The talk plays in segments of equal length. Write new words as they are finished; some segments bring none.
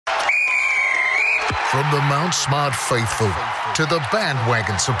From the Mount Smart faithful to the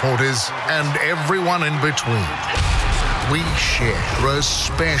bandwagon supporters and everyone in between, we share a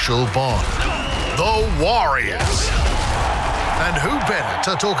special bond. The Warriors. And who better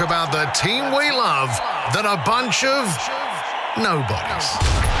to talk about the team we love than a bunch of nobodies?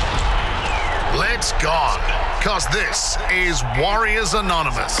 Let's go, because this is Warriors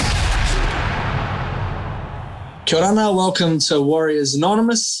Anonymous. Kia ora, welcome to Warriors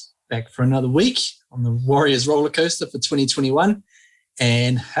Anonymous, back for another week on the Warriors roller coaster for 2021.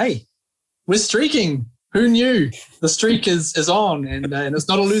 And hey, we're streaking. Who knew? The streak is on, and it's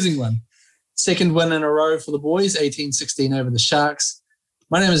not a losing one. Second win in a row for the boys, 18-16 over the Sharks.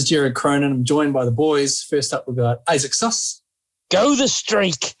 My name is Jared Cronin. I'm joined by the boys. First up, we've got Isaac Suss. Go the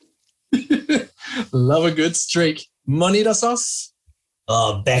streak. Love a good streak. Monita Suss.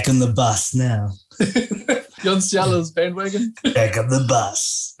 Oh, back on the bus now. Jon Ciala's bandwagon. Back on the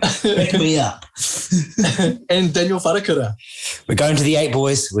bus. Pick me up. And Daniel Wharakura. We're going to the 8,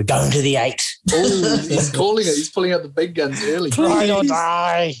 boys. We're going to the 8. Oh, he's calling it. He's pulling out the big guns early. Ride or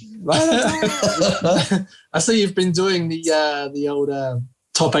die. I see you've been doing the old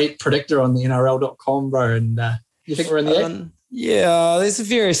top 8 predictor on the NRL.com, bro, and you think we're in the 8? Yeah, there's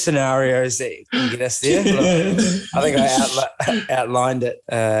various scenarios that can get us there. I think I outlined it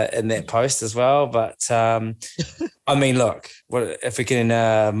in that post as well. But, I mean, look, if we can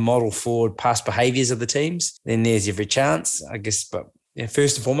model forward past behaviours of the teams, then there's every chance, I guess. But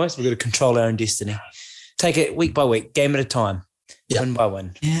first and foremost, we've got to control our own destiny. Take it week by week, game at a time, win by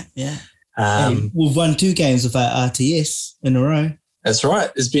win. Yeah. We've won 2 games with our RTS in a row. That's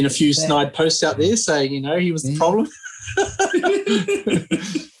right. There's been a few snide posts out there saying, he was the problem.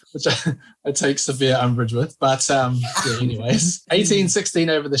 Which I take severe umbrage with. But anyways, 18-16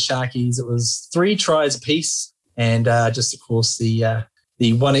 over the Sharkies. It was 3 tries apiece, and just of course the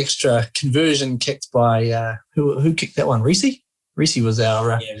one extra conversion kicked by who kicked that one? Reese was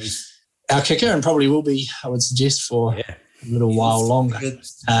our kicker, and probably will be, I would suggest, for a little while longer.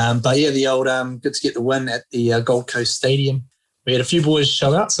 But the old good to get the win at the Gold Coast Stadium. We had a few boys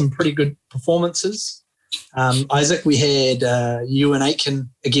show out some pretty good performances. Isaac, we had you and Aitken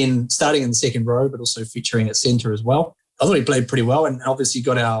again starting in the second row, but also featuring at centre as well. I thought he played pretty well, and obviously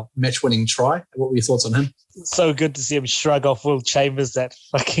got our match-winning try. What were your thoughts on him? So good to see him shrug off Will Chambers, that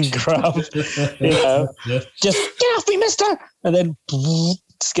fucking grub. Just get off me, mister! And then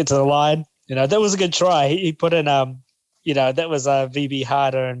just get to the line. That was a good try. He put in, that was a VB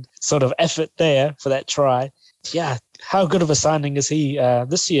harder and sort of effort there for that try. Yeah, how good of a signing is he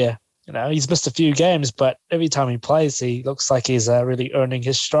this year? He's missed a few games, but every time he plays, he looks like he's really earning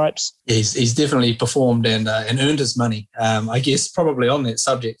his stripes. Yeah, he's definitely performed and earned his money. I guess probably on that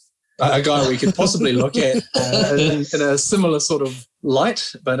subject, a guy we could possibly look at in a similar sort of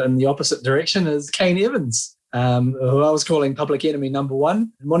light, but in the opposite direction, is Kane Evans, who I was calling public enemy number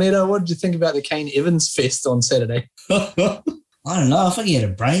 1. Moneta, what did you think about the Kane Evans fest on Saturday? I don't know. I think he had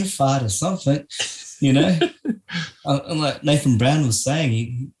a brain fart or something. Like Nathan Brown was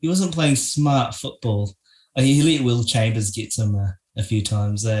saying, he wasn't playing smart football. He let Will Chambers get him a few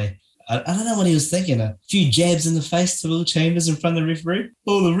times. I don't know what he was thinking. A few jabs in the face to Will Chambers in front of the referee.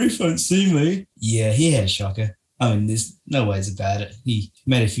 Oh, the ref won't see me. Yeah, he had a shocker. I mean, there's no ways about it. He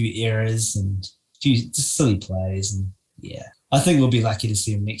made a few errors and just silly plays. And I think we'll be lucky to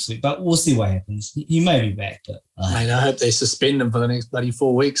see him next week, but we'll see what happens. He may be back, but I hope they suspend him for the next bloody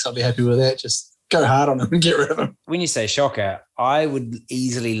 4 weeks. I'll be happy with that. Just go hard on him and get rid of him. When you say shocker, I would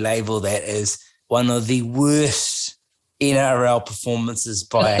easily label that as one of the worst NRL performances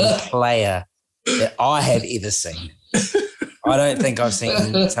by a player that I have ever seen. I don't think I've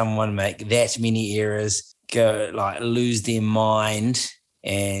seen someone make that many errors, lose their mind,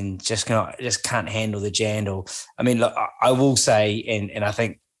 and just can't handle the jandle. I mean, look, I will say, and I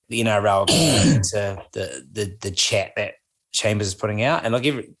think the NRL to the chat that Chambers is putting out, and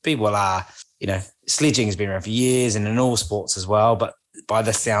people are, sledging has been around for years and in all sports as well, but by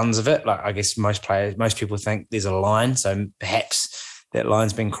the sounds of it, I guess most people think there's a line, so perhaps that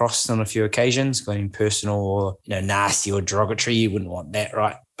line's been crossed on a few occasions, going personal or nasty or derogatory. You wouldn't want that,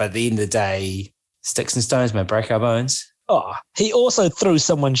 right? But at the end of the day, sticks and stones may break our bones. Oh, he also threw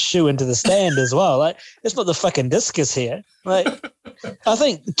someone's shoe into the stand as well. It's not the fucking discus here. I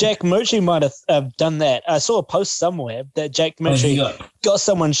think Jack Murchie might have done that. I saw a post somewhere that Jack Murchie got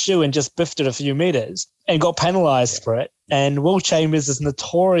someone's shoe and just biffed it a few meters and got penalised for it. And Will Chambers is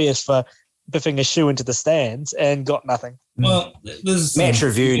notorious for biffing a shoe into the stands and got nothing. Well, match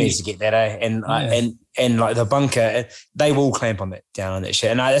review needs to get that, and the bunker, they will clamp down on that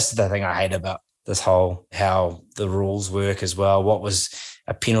shit. And that's the thing I hate about this whole how the rules work as well. What was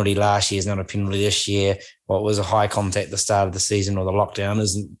a penalty last year is not a penalty this year. What was a high contact at the start of the season or the lockdown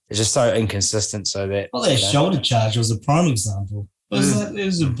it's just so inconsistent. So that shoulder charge was a prime example. It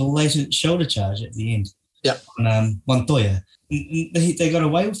was a blatant shoulder charge at the end. Yeah, on Montoya, they got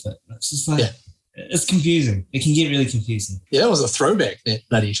away with it. It's just like it's confusing. It can get really confusing. Yeah, that was a throwback, that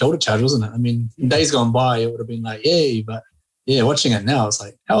bloody shoulder charge, wasn't it? I mean, in days gone by, it would have been like, yay, but yeah, watching it now, it's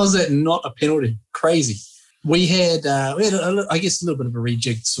like, how is that not a penalty? Crazy. We had I guess, a little bit of a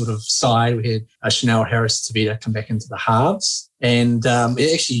rejigged sort of side. We had Chanel Harris-Tavita come back into the halves. And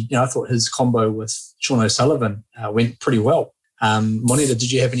it actually, I thought his combo with Sean O'Sullivan went pretty well. Moneta,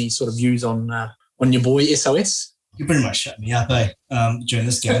 did you have any sort of views on your boy SOS? He pretty much shut me up, during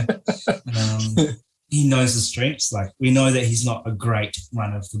this game. He knows the strengths. Like, we know that he's not a great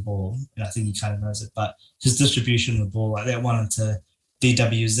runner of the ball, and I think he kind of knows it, but his distribution of the ball, like that one into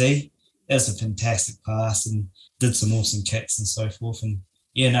DWZ, that was a fantastic pass and did some awesome kicks and so forth. And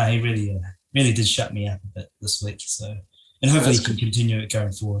he really did shut me up a bit this week. So, and hopefully he can continue it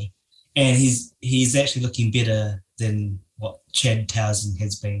going forward. And he's actually looking better than what Chad Townsend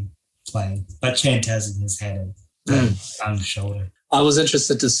has been playing. But Chad Townsend has had a on the shoulder. I was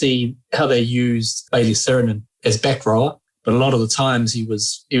interested to see how they used Bailey Sirinen as back rower, but a lot of the times he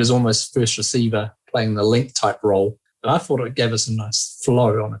was almost first receiver playing the link type role. But I thought it gave us a nice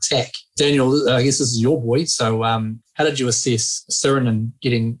flow on attack. Daniel, I guess this is your boy. So how did you assess Sirinen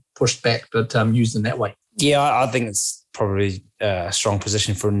getting pushed back but used in that way? Yeah, I think it's probably a strong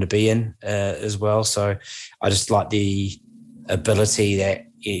position for him to be in as well. So I just like the ability that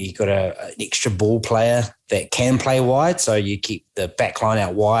you got an extra ball player that can play wide. So you keep the back line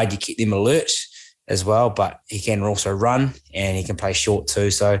out wide, you keep them alert as well, but he can also run and he can play short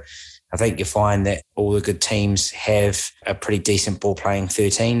too. So I think you find that all the good teams have a pretty decent ball playing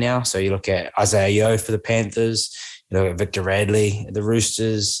 13 now. So you look at Isaiah Yeo for the Panthers, you look at Victor Radley, the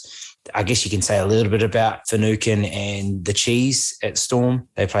Roosters. I guess you can say a little bit about Finucane and the Cheese at Storm.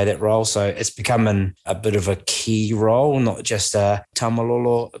 They play that role. So it's becoming a bit of a key role, not just a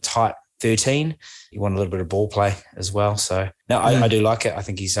Tamalolo type 13. You want a little bit of ball play as well. So no, I do like it. I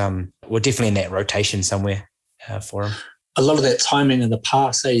think he's we're definitely in that rotation somewhere for him. A lot of that timing in the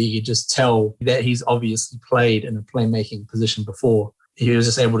past, you could just tell that he's obviously played in a playmaking position before. He was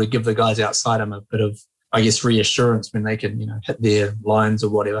just able to give the guys outside him a bit of, I guess, reassurance when they can, hit their lines or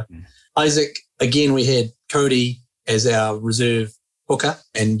whatever. Isaac, again, we had Cody as our reserve hooker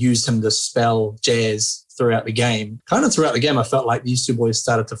and used him to spell Jazz throughout the game. Kind of throughout the game, I felt like these two boys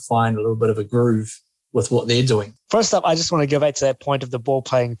started to find a little bit of a groove with what they're doing. First up, I just want to go back to that point of the ball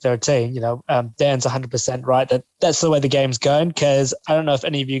playing 13. Dan's 100% right that's the way the game's going, because I don't know if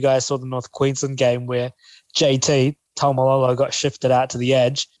any of you guys saw the North Queensland game where JT, Taumalolo, got shifted out to the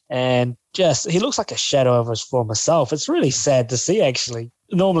edge and he looks like a shadow of his former self. It's really sad to see, actually.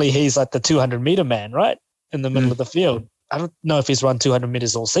 Normally he's like the 200-meter man, right, in the middle of the field. I don't know if he's run 200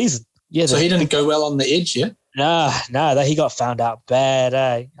 meters all season. Yeah, so he didn't go well on the edge, yeah? No, he got found out bad,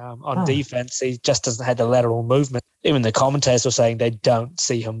 on defense. He just doesn't have the lateral movement. Even the commentators were saying they don't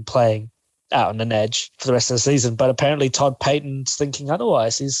see him playing out on an edge for the rest of the season. But apparently Todd Payton's thinking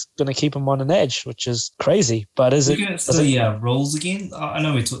otherwise. He's going to keep him on an edge, which is crazy. But is it the rules again? I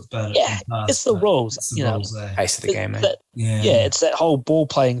know we talked about it. Yeah, it's the rules. It's the rules there. Pace of the game, man. Yeah, it's that whole ball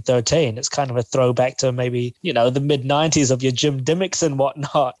playing 13. It's kind of a throwback to maybe, the mid-90s of your Jim Dimmicks and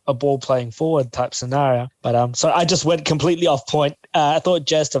whatnot, a ball playing forward type scenario. But so I just went completely off point. I thought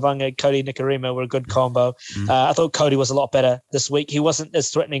Jazz Tavanga, Cody Nikarima were a good combo. I thought Cody was a lot better this week. He wasn't as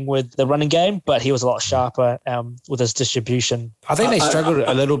threatening with the running game, but he was a lot sharper with his distribution. I think they struggled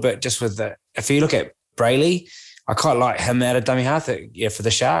a little bit just with the, if you look at Brayley, I quite like him out of dummy half for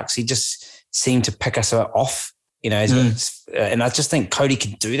the Sharks. He just seemed to pick us off. And I just think Cody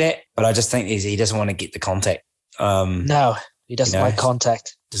can do that, but I just think he doesn't want to get the contact. No, he doesn't like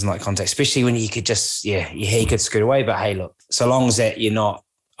contact. Doesn't like contact, especially when he could just, he could scoot away. But hey, look, so long as that you're not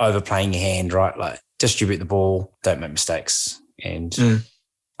overplaying your hand, right? Like distribute the ball, don't make mistakes. And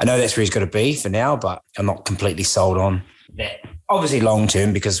I know that's where he's got to be for now, but I'm not completely sold on that. Obviously long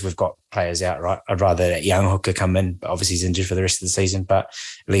term because we've got players out, right? I'd rather that young hooker come in, but obviously he's injured for the rest of the season, but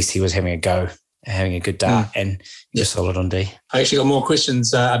at least he was having a go. Having a good dart and just solid on D. I actually got more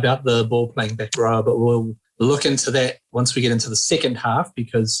questions about the ball playing back row, but we'll look into that once we get into the second half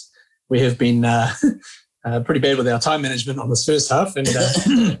because we have been pretty bad with our time management on this first half and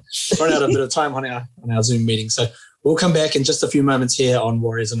run out a bit of time on our Zoom meeting. So we'll come back in just a few moments here on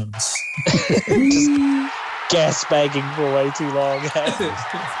Warriors Anonymous. Just gas bagging for way too long.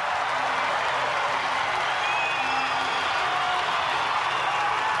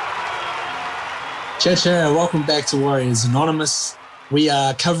 Ciao, welcome back to Warriors Anonymous. We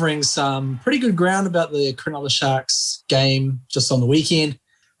are covering some pretty good ground about the Cronulla Sharks game just on the weekend.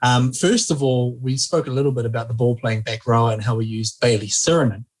 First of all, we spoke a little bit about the ball playing back row and how we used Bailey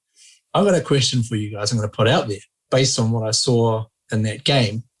Sirinen. I've got a question for you guys I'm going to put out there based on what I saw in that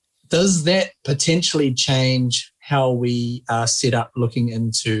game. Does that potentially change how we are set up looking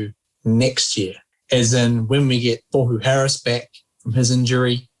into next year? As in, when we get Tohu Harris back from his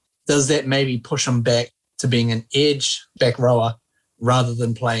injury, does that maybe push him back to being an edge back rower rather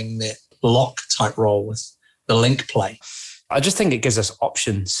than playing that lock type role with the link play? I just think it gives us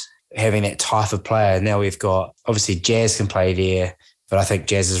options having that type of player. Now we've got, obviously Jazz can play there, but I think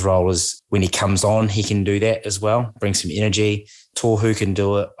Jazz's role is when he comes on, he can do that as well, bring some energy. Tohu can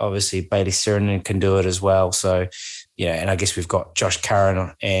do it. Obviously, Bailey Sirinen can do it as well. So, yeah, and I guess we've got Josh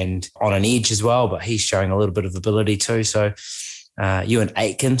Curran and on an edge as well, but he's showing a little bit of ability too. So you and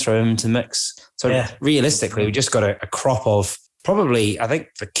Aitken throw him into mix. So realistically, we just got a crop of probably, I think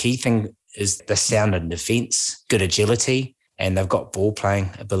the key thing is the sound and defence, good agility, and they've got ball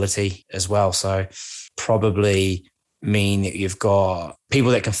playing ability as well. So probably mean that you've got people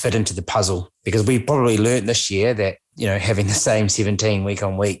that can fit into the puzzle, because we probably learned this year that, you know, having the same 17 week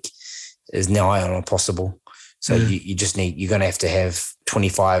on week is nigh on impossible. So you just need, you're going to have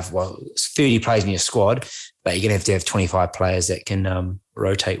 25, 30 players in your squad, but you're going to have 25 players that can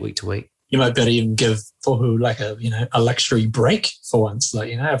rotate week to week. You might better even give Tohu like a luxury break for once,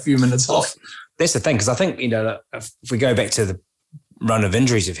 like, a few minutes off. That's the thing, because I think, if we go back to the run of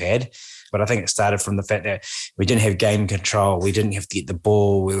injuries we've had, but I think it started from the fact that we didn't have game control. We didn't have to get the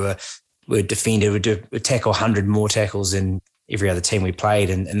ball. We were defended. We'd tackle 100 more tackles than every other team we played,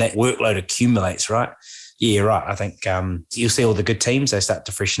 and that workload accumulates, right? Yeah, right. I think you'll see all the good teams, they start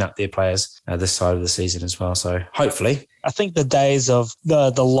to freshen up their players this side of the season as well. So hopefully. I think the days of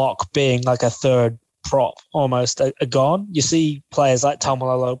the lock being like a third prop almost are gone. You see players like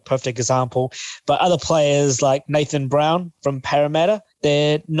Taumalolo, perfect example, but other players like Nathan Brown from Parramatta,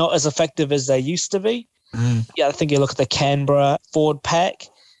 they're not as effective as they used to be. Yeah, I think you look at the Canberra forward pack.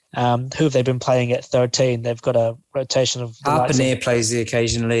 Who have they been playing at 13? They've got a rotation of... Tarpane plays there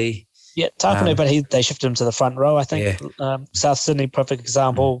occasionally. Yeah, Tarpane, but they shifted him to the front row, I think. Yeah. South Sydney, perfect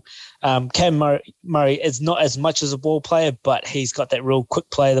example. Cam Murray is not as much as a ball player, but he's got that real quick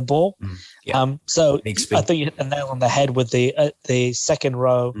play of the ball. So I think you hit the nail on the head with the second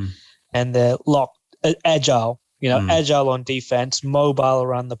row and the lock, agile, agile on defense, mobile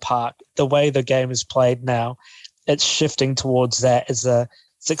around the park. The way the game is played now, it's shifting towards that as a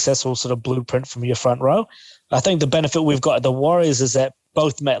successful sort of blueprint from your front row. I think the benefit we've got at the Warriors is that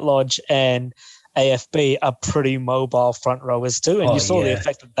both Matt Lodge and AFB are pretty mobile front rowers too. And you saw the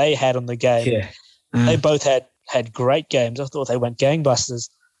effect that they had on the game. Yeah. They both had great games. I thought they went gangbusters.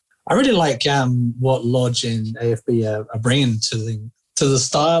 I really like what Lodge and AFB are bringing to the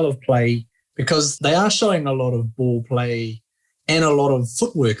style of play, because they are showing a lot of ball play and a lot of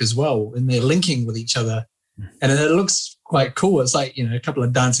footwork as well, and they're linking with each other. And it looks quite cool. It's like, a couple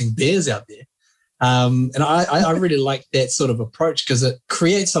of dancing bears out there. And I really like that sort of approach, because it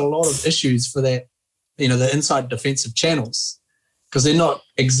creates a lot of issues for that, the inside defensive channels, because they're not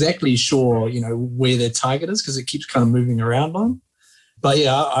exactly sure, where their target is, because it keeps kind of moving around on. But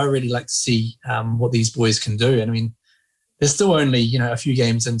yeah, I really like to see what these boys can do. And I mean, they're still only, a few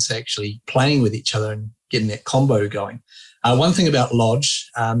games into actually playing with each other and getting that combo going. One thing about Lodge,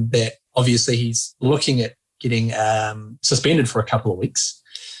 that obviously he's looking at getting suspended for a couple of weeks.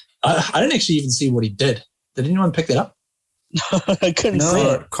 I didn't actually even see what he did. Did anyone pick that up? I couldn't see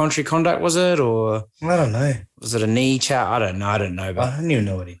it. Contrary conduct, was it? Or I don't know. Was it a knee chat? I don't know. But I don't even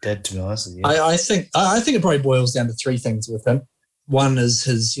know what he did, to be honest with you. I think it probably boils down to three things with him. One is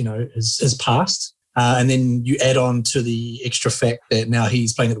his past, and then you add on to the extra fact that now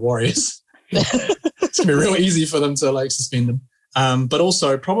he's playing at the Warriors. It's gonna be real easy for them to suspend him. But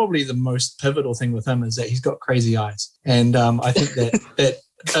also probably the most pivotal thing with him is that he's got crazy eyes, and I think that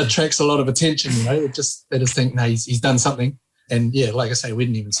attracts a lot of attention. They just think, no, he's done something, and yeah, like I say, we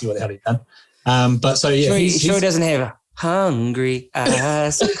didn't even see what the hell he'd done. But so yeah, he doesn't have hungry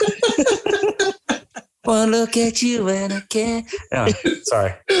eyes. One look at you and I can't. No,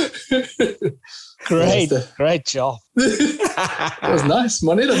 sorry. Great job. That was nice.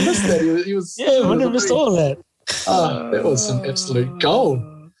 Moneta missed that. He was. Yeah, Moneta missed all that. That was some absolute gold.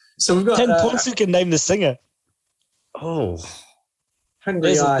 So we've got 10 points. You can name the singer. Oh,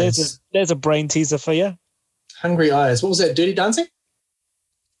 Hungry Eyes. There's a brain teaser for you. Hungry Eyes. What was that? Dirty Dancing?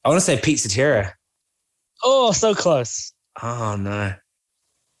 I want to say Pizza Terra. Oh, so close. Oh no.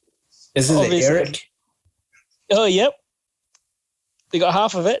 Isn't it Eric? Oh, yep. They got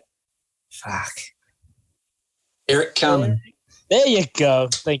half of it. Fuck. Eric Carmen. There you go.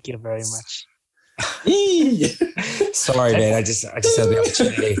 Thank you very much. Sorry, man. I just had the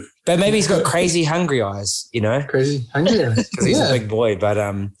opportunity. But maybe he's got crazy hungry eyes, you know? Crazy hungry eyes. Because he's a big boy. But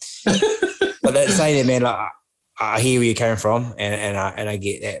that's saying that, man, like, I hear where you're coming from and I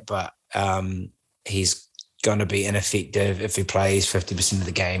get that. But he's going to be ineffective if he plays 50% of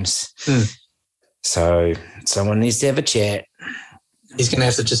the games. So someone needs to have a chat. He's going to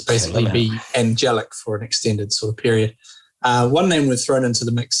have to just basically be angelic for an extended sort of period. One name we've thrown into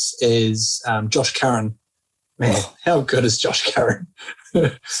the mix is Josh Curran. Man, how good is Josh Curran?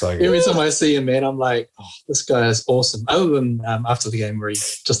 So good. Every time I see him, man, I'm like, oh, this guy is awesome. Other than after the game where he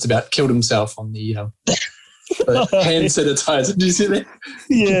just about killed himself on the hand sanitizer. Did you see that?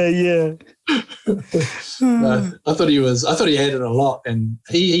 Yeah. I thought he had it a lot, and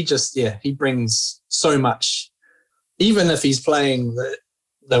he brings so much. Even if he's playing,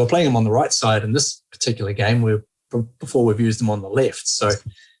 they were playing him on the right side in this particular game. Before we've used him on the left. So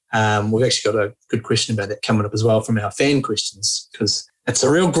we've actually got a good question about that coming up as well from our fan questions, because it's a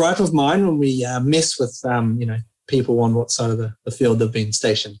real gripe of mine when we mess with people on what side of the field they've been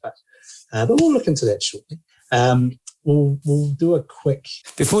stationed. But we'll look into that shortly. We'll do a quick.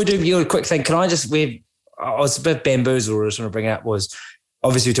 Before we do a quick thing, can I just? I was a bit bamboozled. I just want to bring up was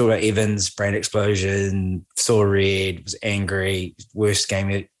obviously we talked about Evans, brain explosion, saw red, was angry, worst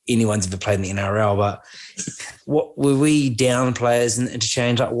game anyone's ever played in the NRL. But what were we down players in the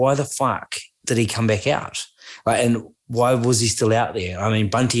interchange? Like, why the fuck did he come back out? Like, and why was he still out there? I mean,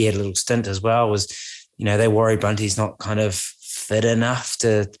 Bunty had a little stint as well. They worry Bunty's not kind of fit enough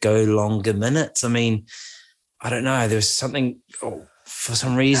to go longer minutes. I mean, I don't know. There was something for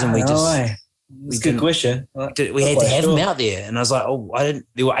some reason we just. It's a good question. We had to have him out there, and I was like,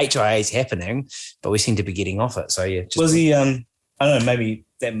 there were HIAs happening, but we seem to be getting off it. So yeah, was he? I don't know. Maybe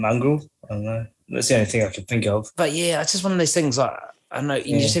that mongrel. I don't know. That's the only thing I can think of. But yeah, it's just one of those things. Like, I don't know,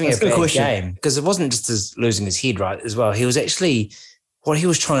 you're just having a bad game, because it wasn't just losing his head, right? As well, he was actually what he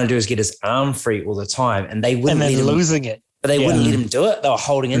was trying to do is get his arm free all the time, and they wouldn't let him losing it. But they wouldn't let him do it. They were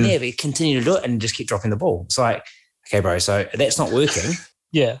holding in there, but he continued to do it and just keep dropping the ball. It's like, okay, bro, so that's not working.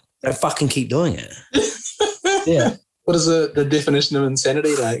 Yeah. Don't fucking keep doing it. Yeah. What is the definition of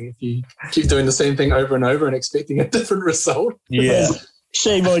insanity? Like, if you keep doing the same thing over and over and expecting a different result? Yeah.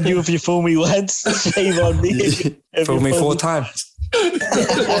 Shame on you if you fool me once. Shame on me. Fool me 4 times. He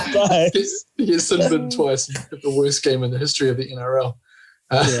gets sin-binned twice. The worst game in the history of the NRL.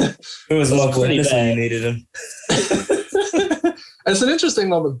 It was Log Witness when you needed him. It's an interesting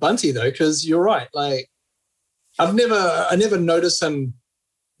one with Bunty, though, because you're right. Like, I never noticed him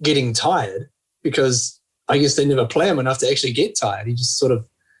getting tired, because I guess they never play him enough to actually get tired. He just sort of,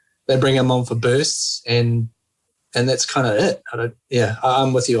 they bring him on for bursts, and that's kind of it.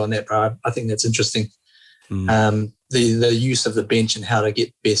 I'm with you on that, bro. I think that's interesting. The use of the bench and how to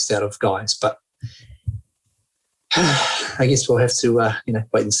get best out of guys. But I guess we'll have to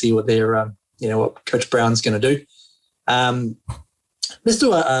wait and see what their what Coach Brown's going to do. Let's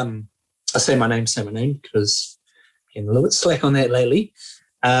do a say my name, because I'm getting a little bit slack on that lately.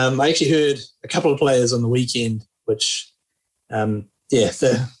 I actually heard a couple of players on the weekend, which,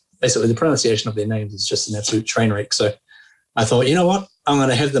 basically the pronunciation of their names is just an absolute train wreck. So I thought, you know what, I'm going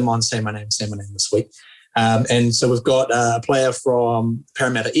to have them on Say My Name this week. And so we've got a player from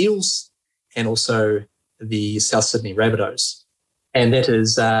Parramatta Eels and also the South Sydney Rabbitohs. And that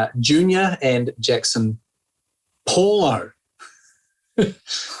is Junior and Jackson Paulo.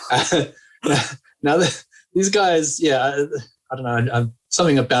 Now, these guys, I don't know,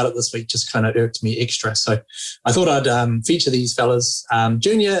 something about it this week just kind of irked me extra. So I thought I'd feature these fellas.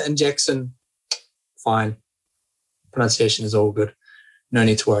 Junior and Jackson, fine. Pronunciation is all good. No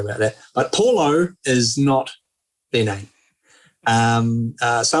need to worry about that. But Paulo is not their name.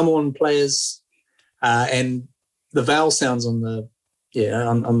 Samoan players, and the vowel sounds on the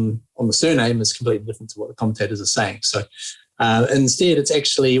surname is completely different to what the commentators are saying. So instead, it's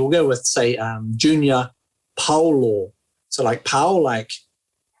actually, we'll go with, say, Junior Paulo. So like Pau, like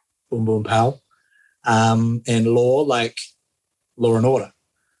boom, boom, Pau, and law, like law and order.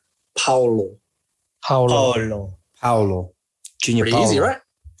 Paulo. Junior Pretty Paulo. easy, right?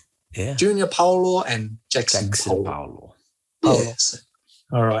 Yeah. Junior Paulo and Jackson Paulo. Yes.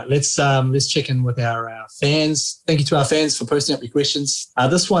 All right, let's check in with our fans. Thank you to our fans for posting up your questions.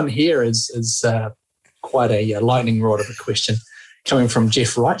 This one here is quite a lightning rod of a question coming from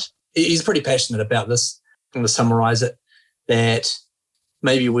Jeff Wright. He's pretty passionate about this. I'm going to summarise it, that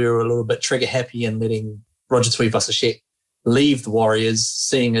maybe we were a little bit trigger happy in letting Roger Tuivasa-Sheck leave the Warriors,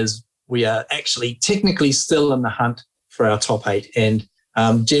 seeing as we are actually technically still in the hunt for our top 8. And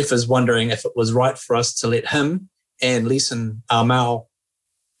Jeff is wondering if it was right for us to let him and Leeson Armau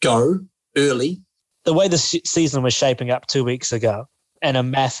go early. The way the season was shaping up 2 weeks ago, and a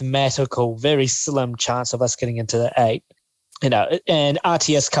mathematical, very slim chance of us getting into the 8, and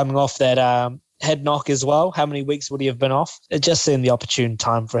RTS coming off that head knock as well. How many weeks would he have been off? It just seemed the opportune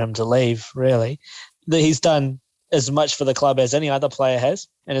time for him to leave, really. He's done as much for the club as any other player has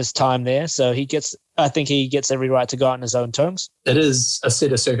in his time there. So I think he gets every right to go out on his own terms. It is a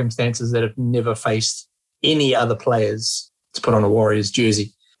set of circumstances that have never faced any other players to put on a Warriors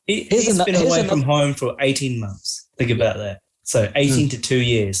jersey. He's been away from home for 18 months. Think about that. So 18 to 2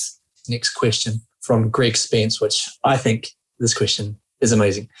 years. Next question from Greg Spence, which I think this question is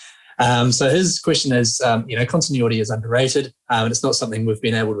amazing. So his question is, continuity is underrated, and it's not something we've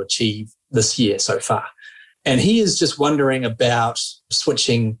been able to achieve this year so far. And he is just wondering about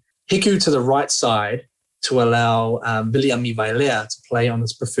switching Hiku to the right side to allow Viliami Vailea to play on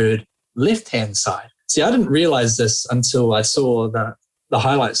his preferred left-hand side. See, I didn't realize this until I saw the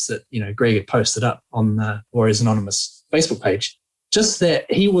highlights that, Greg had posted up on the Warriors Anonymous Facebook page. Just that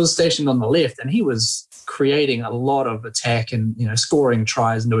he was stationed on the left and he was creating a lot of attack and, scoring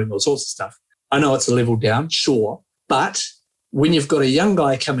tries and doing all sorts of stuff. I know it's a level down, sure. But when you've got a young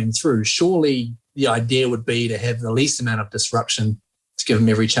guy coming through, surely the idea would be to have the least amount of disruption to give him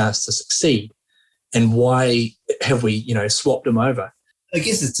every chance to succeed. And why have we, swapped him over? I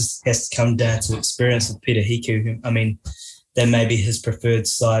guess it just has to come down to experience with Peter Hiku. I mean, that may be his preferred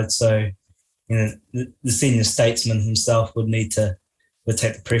side. So, the senior statesman himself would need to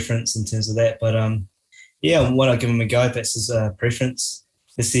take the preference in terms of that. But, why not give him a go? That's his preference.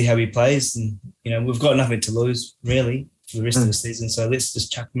 Let's see how he plays. And, we've got nothing to lose, really, for the rest of the season. So let's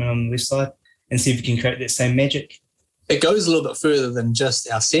just chuck him in on the left side and see if we can create that same magic. It goes a little bit further than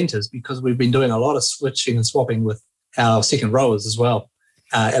just our centres, because we've been doing a lot of switching and swapping with our second rowers as well.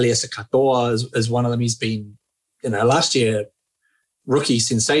 Eliasa Katoa is one of them. He's been, last year, rookie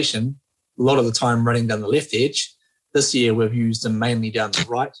sensation, a lot of the time running down the left edge. This year, we've used him mainly down the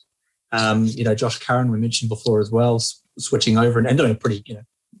right. Josh Curran, we mentioned before as well, switching over and doing a pretty,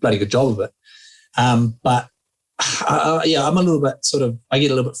 bloody good job of it. I'm a little bit I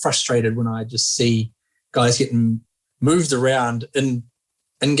get a little bit frustrated when I just see guys getting moved around in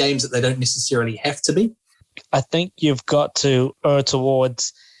games that they don't necessarily have to be. I think you've got to err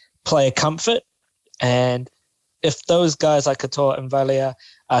towards player comfort. And if those guys like Katoa and Vailea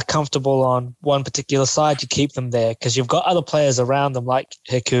are comfortable on one particular side, you keep them there because you've got other players around them like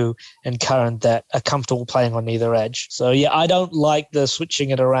Hiku and Curran that are comfortable playing on either edge. So, I don't like the switching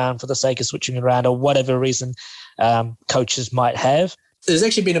it around for the sake of switching it around or whatever reason coaches might have. There's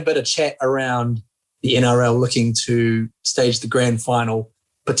actually been a bit of chat around the NRL looking to stage the grand final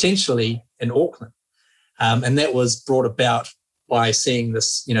potentially in Auckland. And that was brought about by seeing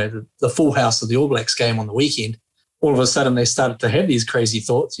this, the full house of the All Blacks game on the weekend. All of a sudden they started to have these crazy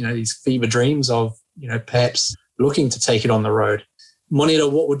thoughts, these fever dreams of, perhaps looking to take it on the road. Moneta,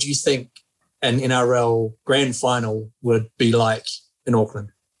 what would you think an NRL grand final would be like in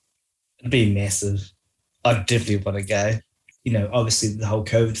Auckland? It'd be massive. I'd definitely want to go. Obviously the whole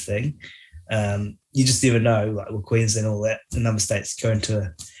COVID thing. You just never know, like with Queensland and all that, the number of states go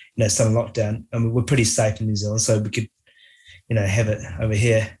into some lockdown. I mean, we're pretty safe in New Zealand, so we could, have it over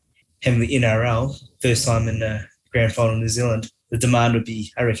here. Having the NRL, first time in the grand final in New Zealand, the demand would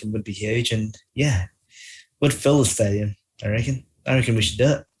be huge, and would fill the stadium. I reckon we should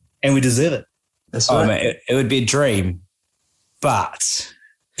do it, and we deserve it. That's right. Mate, it would be a dream, but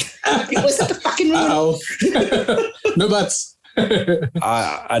what's that the fucking rule? No buts.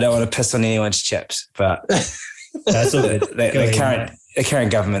 I don't want to piss on anyone's chips, but That's all good. The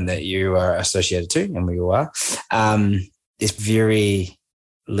current government that you are associated to, and we all are, there's very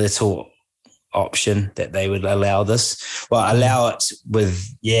little option that they would allow this. Well, allow it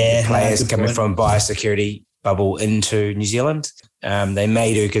with players coming from biosecurity bubble into New Zealand. They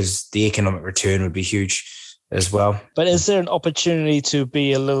may do because the economic return would be huge as well. But is there an opportunity to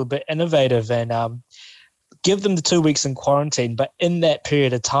be a little bit innovative and give them the 2 weeks in quarantine, but in that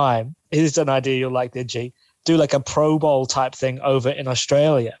period of time, here's an idea you'll like there, G, do like a Pro Bowl type thing over in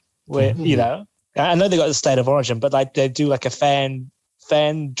Australia where, I know they got the state of origin, but like they do like a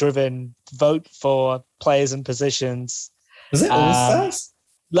fan-driven vote for players and positions. Was it All-Stars?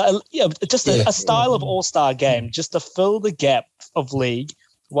 A style of all-star game just to fill the gap of league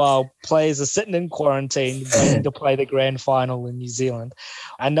while players are sitting in quarantine waiting to play the grand final in New Zealand.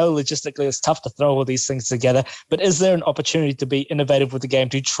 I know logistically it's tough to throw all these things together, but is there an opportunity to be innovative with the game,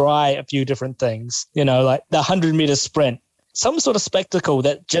 to try a few different things? Like the 100-meter sprint, some sort of spectacle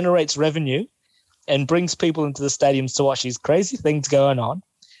that generates revenue and brings people into the stadiums to watch these crazy things going on,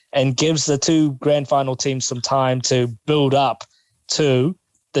 and gives the two grand final teams some time to build up to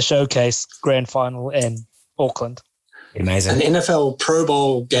the showcase grand final in Auckland. Amazing. An NFL Pro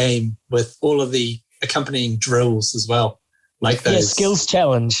Bowl game with all of the accompanying drills as well. Like those. Yeah, skills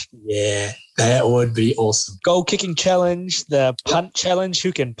challenge. Yeah, that would be awesome. Goal kicking challenge, the punt challenge,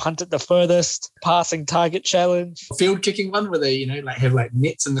 who can punt it the furthest, passing target challenge. Field kicking one where they, you know, like have like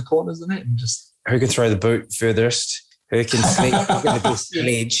nets in the corners in it and just... Who can throw the boot furthest? Who can get the best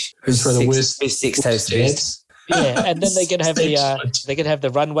sledge? Who's for the worst sex tapes the best? Yeah, and then they can have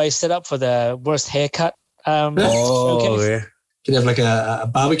the runway set up for the worst haircut. Oh, yeah. Could have like a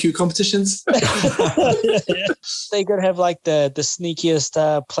barbecue competitions. They could have like the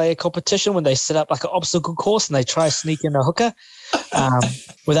sneakiest player competition when they set up like an obstacle course and they try to sneak in a hooker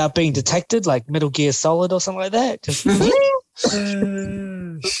without being detected, like Metal Gear Solid or something like that. Just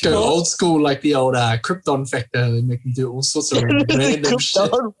go old school, like the old Krypton Factor. They make them do all sorts of random shit.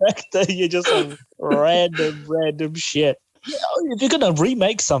 Krypton Factor, you're just like random shit. If you're going to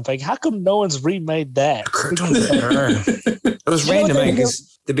remake something, how come no one's remade that? It was random, mate,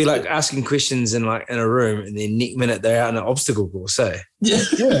 because they'd be like asking questions in a room, and then next minute they're out in an obstacle course. Yeah.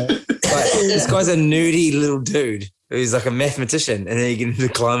 Like, this guy's a nerdy little dude who's like a mathematician, and then he can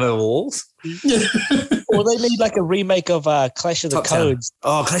climb over walls. Yeah. Or they need like a remake of Clash of the Codes.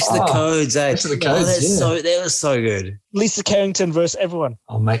 Oh, Clash of the Codes, eh? Clash of the Codes, that was so good. Lisa Carrington versus everyone.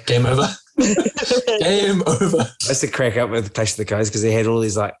 Oh, mate, game over. Game over. I used to crack up with Clash of the Codes because they had all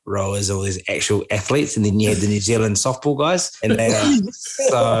these like rowers, all these actual athletes, and then you had the New Zealand softball guys, and they are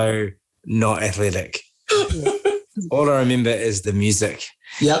so not athletic. All I remember is the music.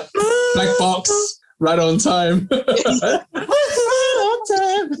 Yep. Black box. Right on time. Right on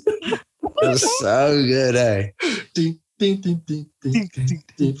time. It was so good, eh?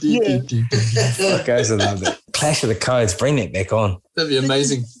 Guys, I love it. Clash of the Codes, bring that back on. That'd be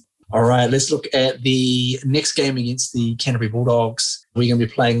amazing. All right, let's look at the next game against the Canterbury Bulldogs. We're going to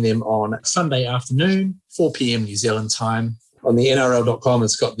be playing them on Sunday afternoon, 4 p.m. New Zealand time. On the NRL.com,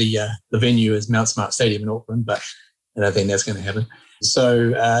 it's got the venue as Mount Smart Stadium in Auckland, but I don't think that's going to happen. So,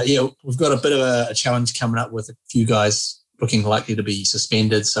 we've got a bit of a challenge coming up with a few guys looking likely to be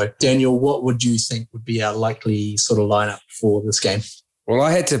suspended. So, Daniel, what would you think would be our likely sort of lineup for this game? Well,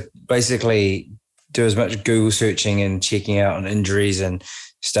 I had to basically do as much Google searching and checking out on injuries and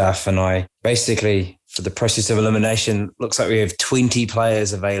stuff. And I basically, for the process of elimination, looks like we have 20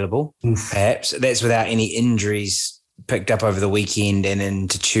 players available, perhaps. That's without any injuries picked up over the weekend and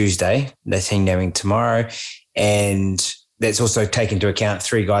into Tuesday. They're team naming tomorrow. And that's also taken into account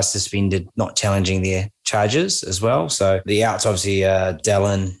 3 guys suspended, not challenging their charges as well. So the outs, obviously,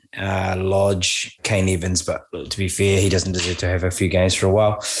 Dallin, Lodge, Kane Evans, but to be fair, he doesn't deserve to have a few games for a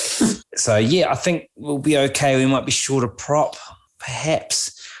while. So, I think we'll be okay. We might be short of prop,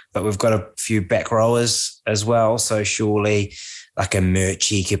 perhaps, but we've got a few back rowers as well. So surely like a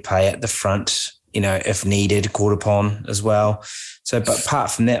Murchie could play at the front, if needed, called upon as well. So, but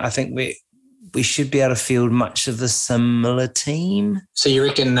apart from that, I think we should be able to field much of the similar team. So you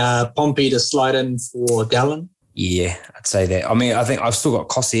reckon Pompey to slide in for Dallin? Yeah, I'd say that. I mean, I think I've still got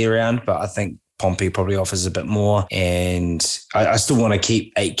Cossey around, but I think Pompey probably offers a bit more. And I still want to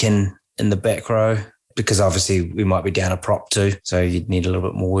keep Aitken in the back row because obviously we might be down a prop too. So you'd need a little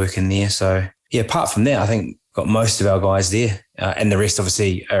bit more work in there. So, apart from that, I think got most of our guys there. And the rest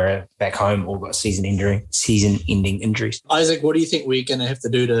obviously are back home or got season-ending injuries. Isaac, what do you think we're going to have to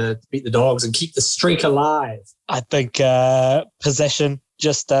do to beat the Dogs and keep the streak alive? I think possession,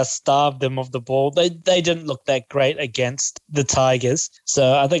 just starve them of the ball. They didn't look that great against the Tigers.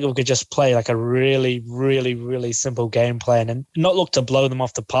 So I think we could just play like a really, really, really simple game plan and not look to blow them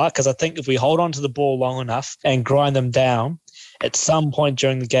off the park, because I think if we hold on to the ball long enough and grind them down, at some point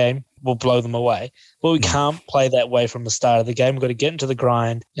during the game, we'll blow them away. But we can't play that way from the start of the game. We've got to get into the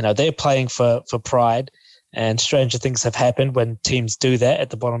grind. They're playing for pride, and stranger things have happened when teams do that at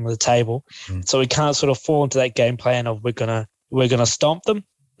the bottom of the table. So we can't sort of fall into that game plan of we're gonna stomp them.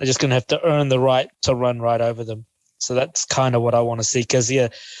 They're just gonna have to earn the right to run right over them. So that's kind of what I want to see, because the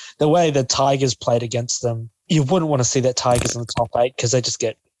way the Tigers played against them, you wouldn't want to see that Tigers in the top 8, because they're just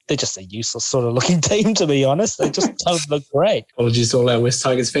a useless sort of looking team, to be honest. They just don't look great. Apologies to all our West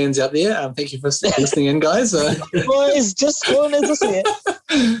Tigers fans out there. Thank you for listening in, guys. Boys, just going as I see it.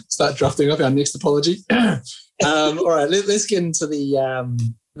 Start drafting up our next apology. All right, let's get into the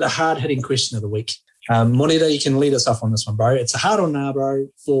hard-hitting question of the week. Moneta, you can lead us off on this one, bro. It's a hard or nah, bro,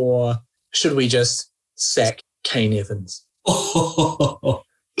 for should we just sack Kane Evans? I'll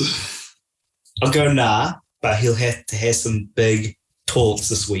go nah, but he'll have to have some big talks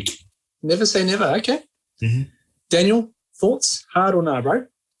this week. Never say never. Okay. Mm-hmm. Daniel, thoughts? Hard or nah, bro?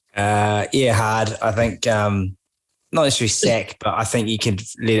 Yeah, hard. I think not necessarily sack, but I think you could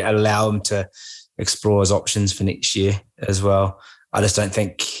allow him to explore his options for next year as well. I just don't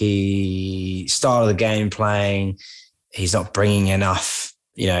think style of the game playing, he's not bringing enough,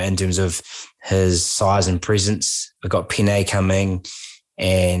 in terms of his size and presence. We've got Penne coming,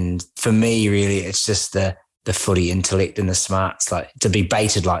 and for me, really, it's just the footy intellect and the smarts. Like, to be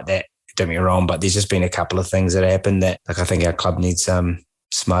baited like that, don't get me wrong, but there's just been a couple of things that happened that, I think our club needs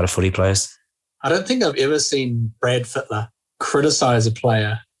smarter footy players. I don't think I've ever seen Brad Fittler criticise a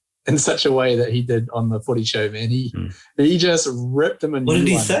player in such a way that he did on the footy show, man. He just ripped him a new one. What did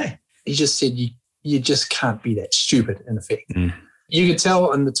he say? He just said, you just can't be that stupid, in effect. You could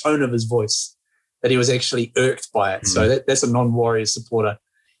tell in the tone of his voice that he was actually irked by it. So that's a non-Warriors supporter,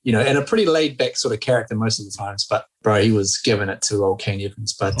 and a pretty laid-back sort of character most of the times. But, bro, he was giving it to old Kane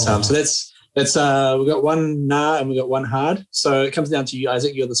Evans. But so that's we've got one nah and we've got one hard. So it comes down to you,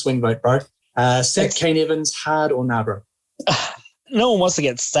 Isaac. You're the swing vote, bro. Sack Kane Evans, hard or nah, bro? No one wants to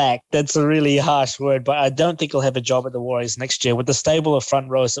get sacked. That's a really harsh word, but I don't think he'll have a job at the Warriors next year with the stable of front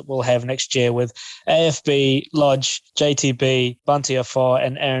rows that we'll have next year with AFB, Lodge, JTB, Bunty Afoa,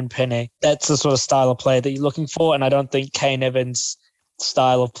 and Aaron Penne. That's the sort of style of play that you're looking for, and I don't think Kane Evans'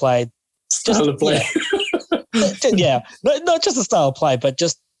 style of play. Yeah, not just the style of play, but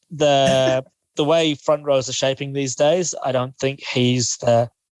just the way front rows are shaping these days. I don't think he's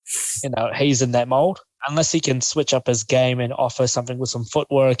he's in that mold. Unless he can switch up his game and offer something with some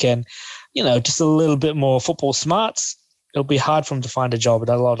footwork and, just a little bit more football smarts, it'll be hard for him to find a job at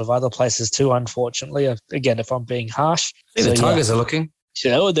a lot of other places too, unfortunately. Again, if I'm being harsh. The Tigers are looking.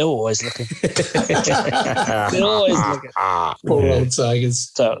 Yeah, they're always looking. They're always looking. Poor old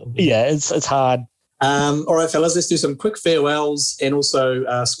Tigers. So, yeah, it's hard. All right, fellas, let's do some quick farewells and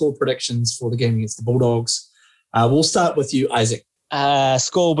also score predictions for the game against the Bulldogs. We'll start with you, Isaac.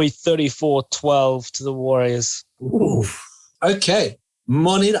 Score will be 34-12 to the Warriors. Ooh. Okay.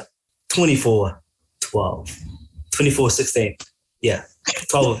 Monita. 24-12. 24-16. Yeah.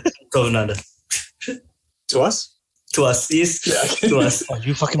 12 and under. To us? To us, yes. Yeah, okay. To us. Oh,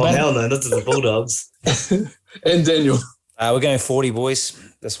 you fucking bad. Hell no, not to the Bulldogs. And Daniel. We're going 40, boys,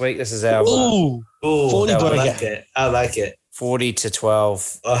 this week. This is our... Ooh, 40 I like it. I like it.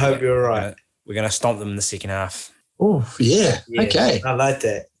 40-12. I hope you're right. We're going to stomp them in the second half. Oh, yeah. Okay. I like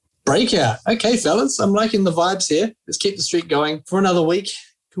that. Breakout. Okay, fellas. I'm liking the vibes here. Let's keep the streak going for another week.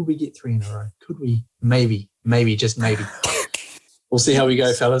 Could we get 3 in a row? Could we? Maybe, just maybe. We'll see how we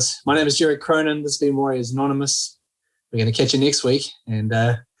go, fellas. My name is Jared Cronin. This has been Warriors Anonymous. We're going to catch you next week. And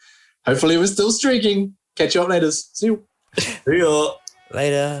hopefully we're still streaking. Catch you up later. See you. See you.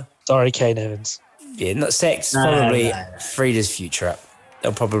 Later. Sorry, Kane Evans. Yeah, not Sacks probably freed his future up.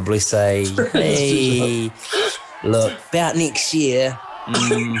 They'll probably say, hey... Look, about next year,